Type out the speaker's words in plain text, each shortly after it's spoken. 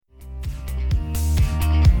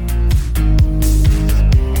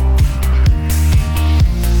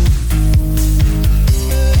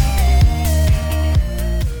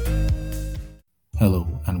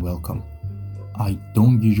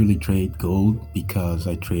trade gold because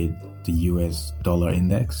I trade the US dollar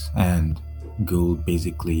index, and gold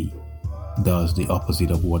basically does the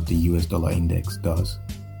opposite of what the US dollar index does.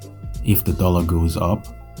 If the dollar goes up,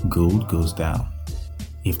 gold goes down.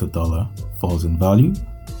 If the dollar falls in value,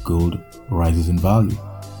 gold rises in value.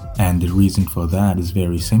 And the reason for that is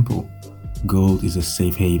very simple. Gold is a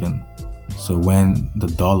safe haven. So when the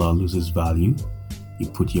dollar loses value, you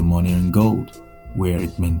put your money in gold, where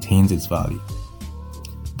it maintains its value.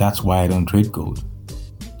 That's why I don't trade gold.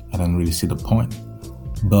 I don't really see the point.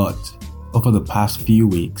 But over the past few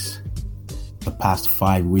weeks, the past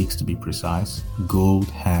 5 weeks to be precise, gold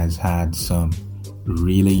has had some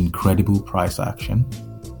really incredible price action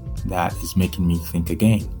that is making me think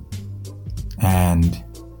again. And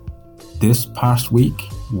this past week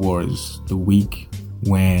was the week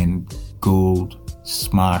when gold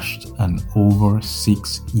smashed an over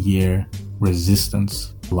 6-year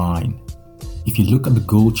resistance line. If you look at the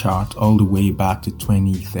gold chart all the way back to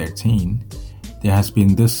 2013, there has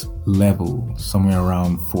been this level somewhere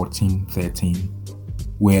around 1413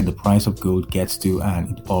 where the price of gold gets to,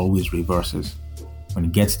 and it always reverses. When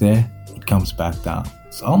it gets there, it comes back down.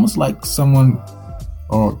 It's almost like someone,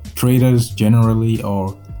 or traders generally,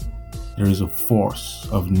 or there is a force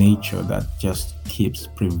of nature that just keeps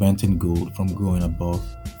preventing gold from going above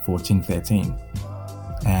 1413.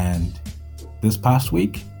 And this past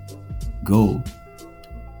week, gold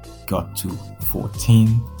got to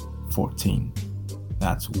 1414.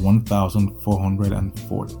 That's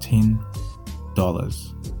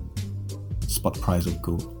 $1,414 spot price of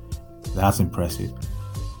gold. That's impressive.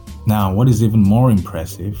 Now, what is even more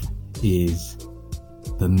impressive is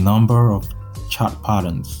the number of chart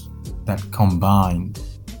patterns that combined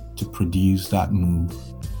to produce that move.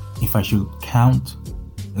 If I should count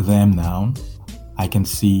them now, I can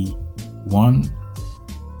see 1,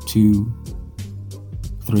 2,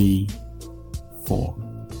 3, 4.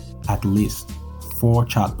 At least 4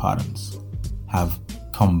 chart patterns have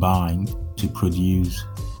combined to produce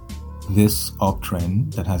this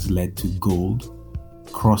uptrend that has led to gold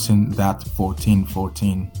crossing that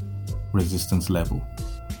 1414 resistance level.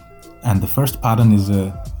 And the first pattern is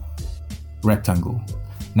a rectangle.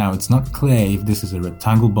 Now, it's not clear if this is a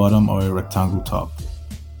rectangle bottom or a rectangle top,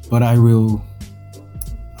 but I will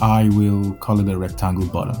call it a rectangle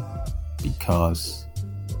bottom because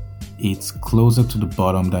it's closer to the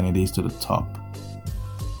bottom than it is to the top.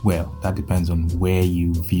 Well, that depends on where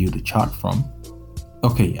you view the chart from.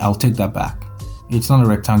 Okay, I'll take that back. It's not a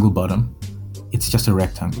rectangle bottom, it's just a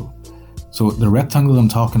rectangle. So the rectangle I'm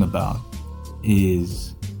talking about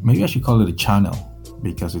is, maybe I should call it a channel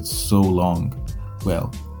because it's so long.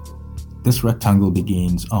 Well, this rectangle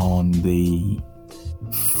begins on the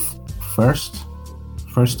 1st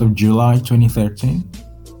of July 2013,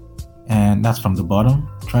 and that's from the bottom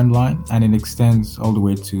trend line, and it extends all the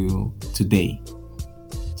way to today.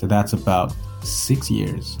 So that's about 6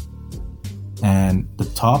 years. And the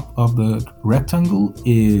top of the rectangle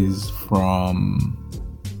is at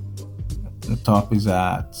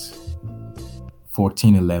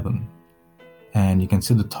 1411. And you can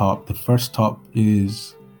see the first top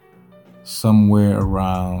is somewhere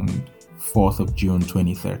around 4th of June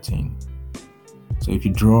 2013. So if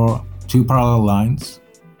you draw 2 parallel lines,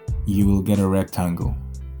 you will get a rectangle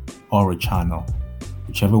or a channel,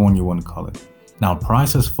 whichever one you want to call it. Now,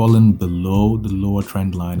 price has fallen below the lower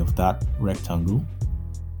trend line of that rectangle,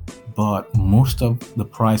 but most of the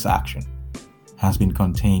price action has been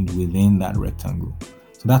contained within that rectangle.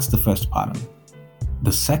 So that's the first pattern.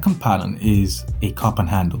 The second pattern is a cup and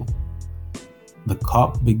handle. The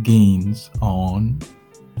cup begins on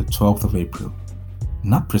the 12th of April.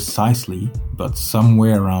 Not precisely, but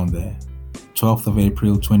somewhere around there. 12th of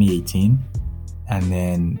April 2018, and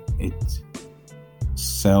then it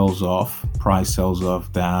price sells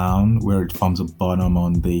off down where it forms a bottom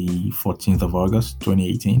on the 14th of August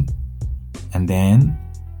 2018, and then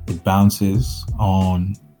it bounces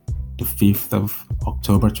on the 5th of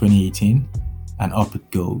October 2018, and up it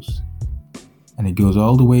goes, and it goes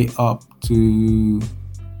all the way up to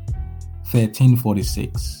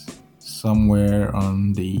 1346, somewhere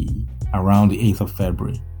around the 8th of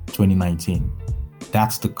February 2019.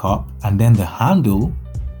 That's the cup, and then the handle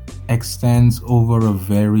extends over a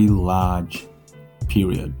very large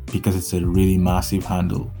period because it's a really massive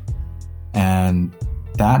handle, and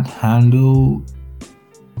that handle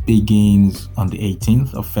begins on the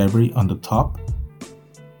 18th of February on the top,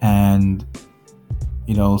 and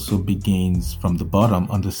it also begins from the bottom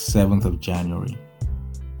on the 7th of January,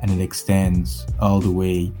 and it extends all the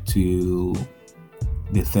way to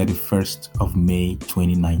the 31st of May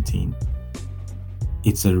 2019.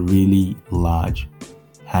 It's a really large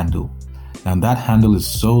handle. Now that handle is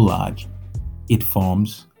so large, it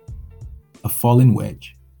forms a falling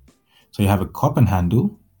wedge. So you have a cup and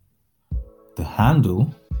handle. The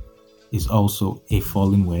handle is also a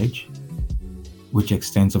falling wedge, which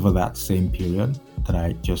extends over that same period that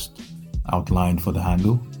I just outlined for the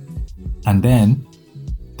handle. And then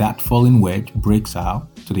that falling wedge breaks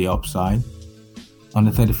out to the upside on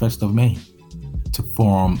the 31st of May to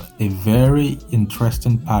form a very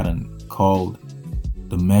interesting pattern called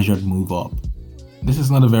the measured move up. This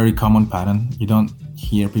is not a very common pattern. You don't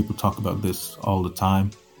hear people talk about this all the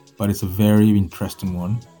time, but it's a very interesting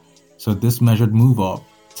one. So this measured move up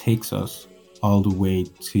takes us all the way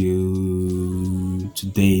to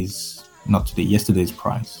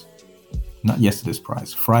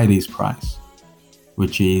Friday's price,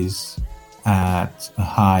 which is at a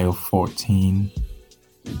high of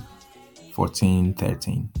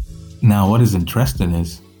 14.13. Now, what is interesting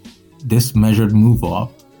is this measured move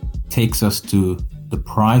up takes us to the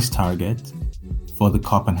price target for the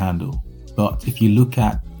cup and handle. But if you look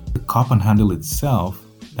at the cup and handle itself,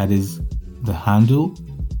 that is the handle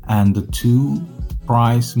and the two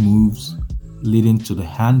price moves leading to the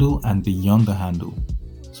handle and beyond the handle.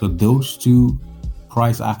 So those two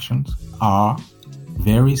price actions are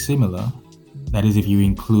very similar. That is, if you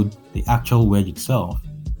include the actual wedge itself,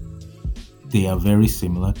 they are very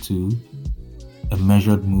similar to a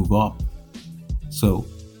measured move up. So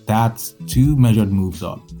that's two measured moves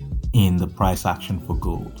up in the price action for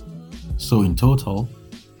gold. So in total,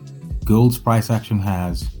 gold's price action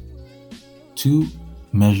has two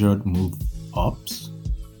measured move ups,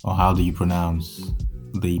 or how do you pronounce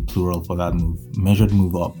the plural for that move? Measured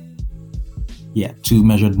move up. Yeah, two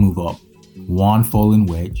measured move up, one falling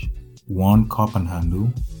wedge, one cup and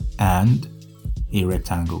handle, and a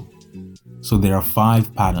rectangle. So there are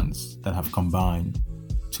 5 patterns that have combined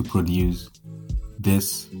to produce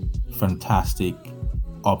this fantastic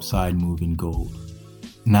upside move in gold.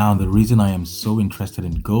 Now, the reason I am so interested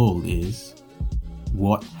in gold is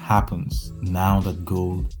what happens now that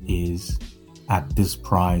gold is at this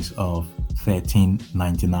price of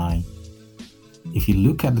 $13.99. If you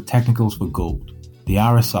look at the technicals for gold, the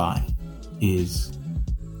RSI is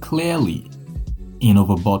clearly in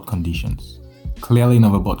overbought conditions.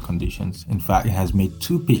 In fact, it has made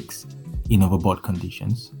 2 peaks in overbought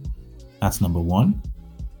conditions. That's number 1.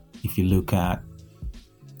 If you look at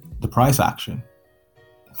the price action,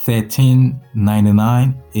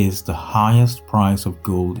 $13.99 is the highest price of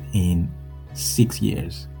gold in 6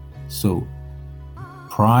 years. So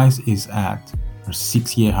price is at a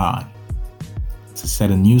 6-year high. To set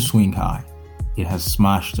a new swing high, it has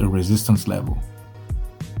smashed a resistance level.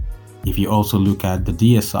 If you also look at the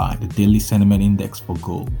DSI, the Daily Sentiment Index for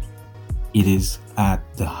gold, it is at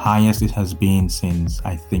the highest it has been since,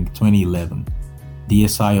 I think, 2011.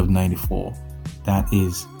 DSI of 94. That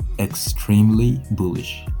is extremely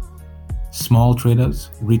bullish. Small traders,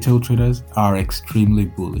 retail traders are extremely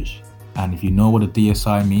bullish. And if you know what a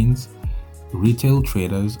DSI means, retail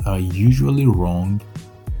traders are usually wrong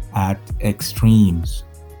at extremes.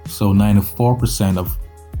 So 94% of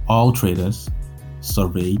all traders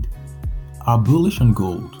surveyed are bullish on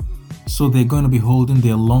gold. So they're going to be holding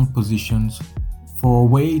their long positions for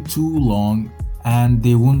way too long, and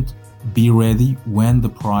they won't be ready when the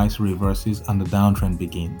price reverses and the downtrend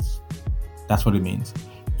begins. That's what it means.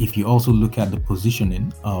 If you also look at the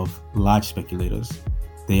positioning of large speculators,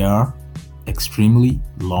 they are extremely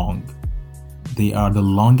long. They are the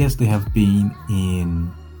longest they have been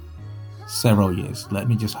in several years. Let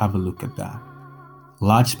me just have a look at that.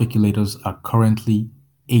 Large speculators are currently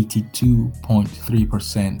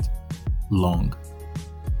 82.3% long.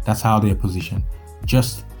 That's how they're positioned.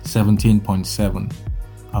 Just 17.7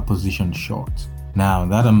 are positioned short. Now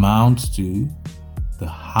that amounts to the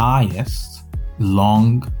highest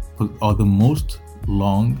long, or the most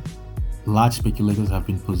long, large speculators have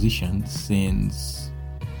been positioned since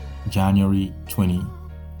January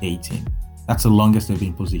 2018. That's the longest they've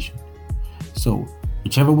been positioned. So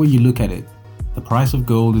whichever way you look at it, the price of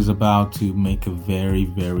gold is about to make a very,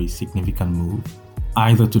 very significant move,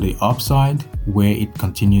 either to the upside, where it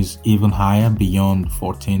continues even higher beyond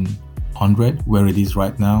 1400, where it is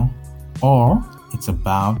right now, or it's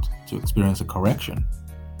about to experience a correction,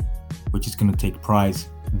 which is going to take price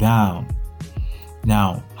down.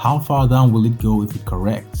 Now, how far down will it go if it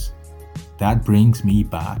corrects? That brings me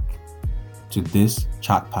back to this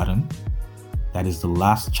chart pattern. That is the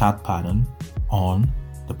last chart pattern on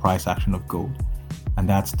the price action of gold, and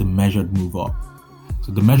that's the measured move up.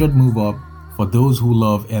 So the measured move up, for those who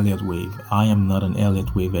love Elliott Wave, I am not an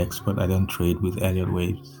Elliott Wave expert. I don't trade with Elliott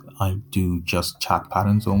Waves. I do just chart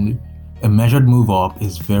patterns only. A measured move up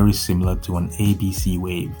is very similar to an ABC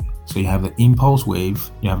wave. So you have the impulse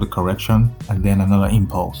wave, you have the correction, and then another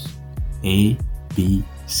impulse. A, B,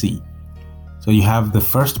 C. So you have the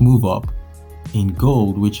first move up in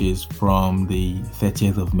gold, which is from the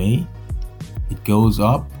 30th of May. It goes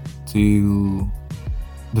up to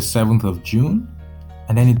the 7th of June,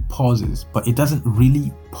 and then it pauses, but it doesn't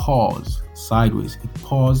really pause sideways.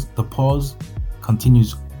 The pause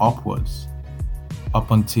continues upwards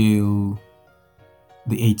up until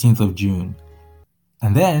the 18th of June,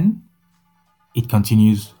 and then it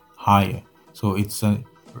continues higher. So it's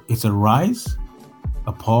a rise,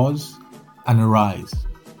 a pause, and a rise.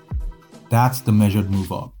 That's the measured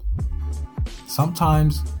move up.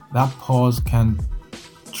 Sometimes that pause can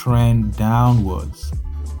trend downwards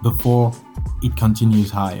before it continues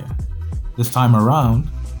higher. This time around,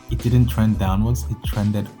 it didn't trend downwards, it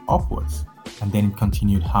trended upwards, and then it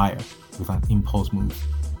continued higher with an impulse move.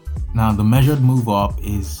 Now, the measured move up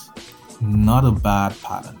is not a bad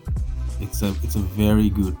pattern. It's a very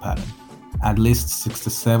good pattern. At least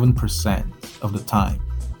 67% of the time,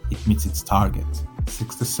 it meets its target.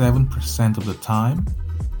 67% of the time,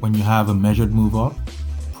 when you have a measured move up,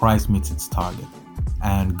 price meets its target.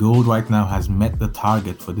 And gold right now has met the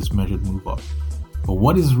target for this measured move up. But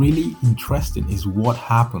what is really interesting is what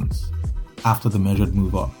happens after the measured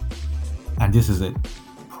move up. And this is it.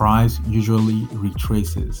 Price usually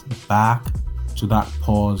retraces back to that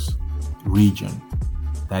pause region.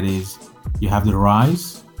 That is, you have the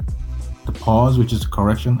rise, the pause, which is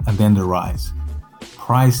correction, and then the rise.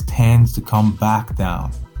 Price tends to come back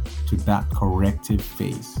down to that corrective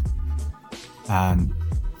phase. And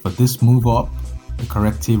for this move up, the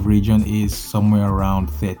corrective region is somewhere around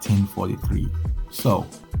 1343. So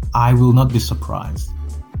I will not be surprised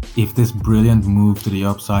if this brilliant move to the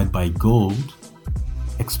upside by gold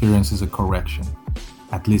experiences a correction.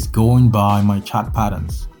 At least going by my chart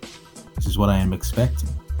patterns, this is what I am expecting.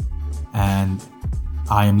 And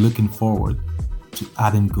I am looking forward to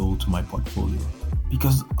adding gold to my portfolio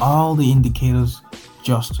because all the indicators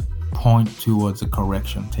just point towards a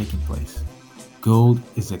correction taking place. Gold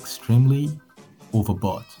is extremely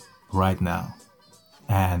overbought right now,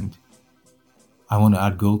 and I want to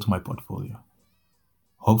add gold to my portfolio.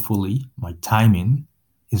 Hopefully, my timing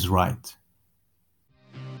is right.